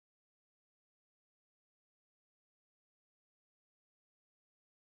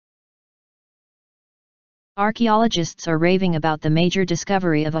Archaeologists are raving about the major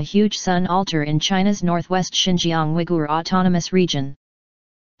discovery of a huge sun altar in China's northwest Xinjiang Uygur Autonomous Region.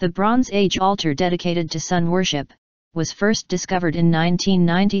 The Bronze Age altar dedicated to sun worship was first discovered in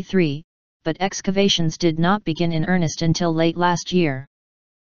 1993, but excavations did not begin in earnest until late last year.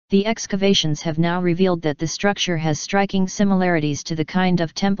 The excavations have now revealed that the structure has striking similarities to the kind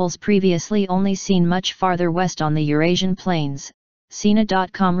of temples previously only seen much farther west on the Eurasian plains,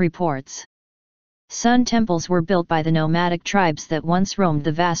 Sina.com reports. Sun temples were built by the nomadic tribes that once roamed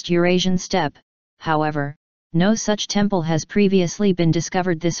the vast Eurasian steppe, however, no such temple has previously been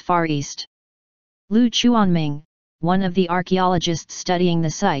discovered this far east. Lu Chuanming, one of the archaeologists studying the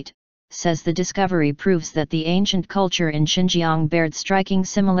site, says the discovery proves that the ancient culture in Xinjiang bared striking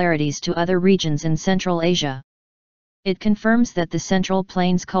similarities to other regions in Central Asia. It confirms that the Central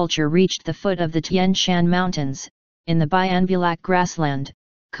Plains culture reached the foot of the Tian Shan Mountains, in the Bayan Bulak grassland,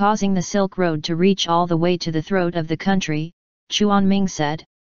 causing the Silk Road to reach all the way to the throat of the country, Chuanming said.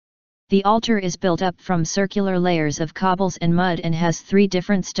 The altar is built up from circular layers of cobbles and mud and has 3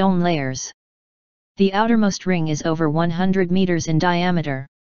 different stone layers. The outermost ring is over 100 meters in diameter.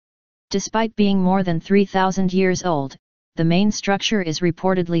 Despite being more than 3,000 years old, the main structure is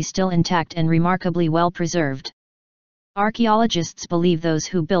reportedly still intact and remarkably well preserved. Archaeologists believe those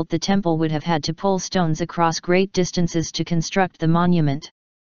who built the temple would have had to pull stones across great distances to construct the monument.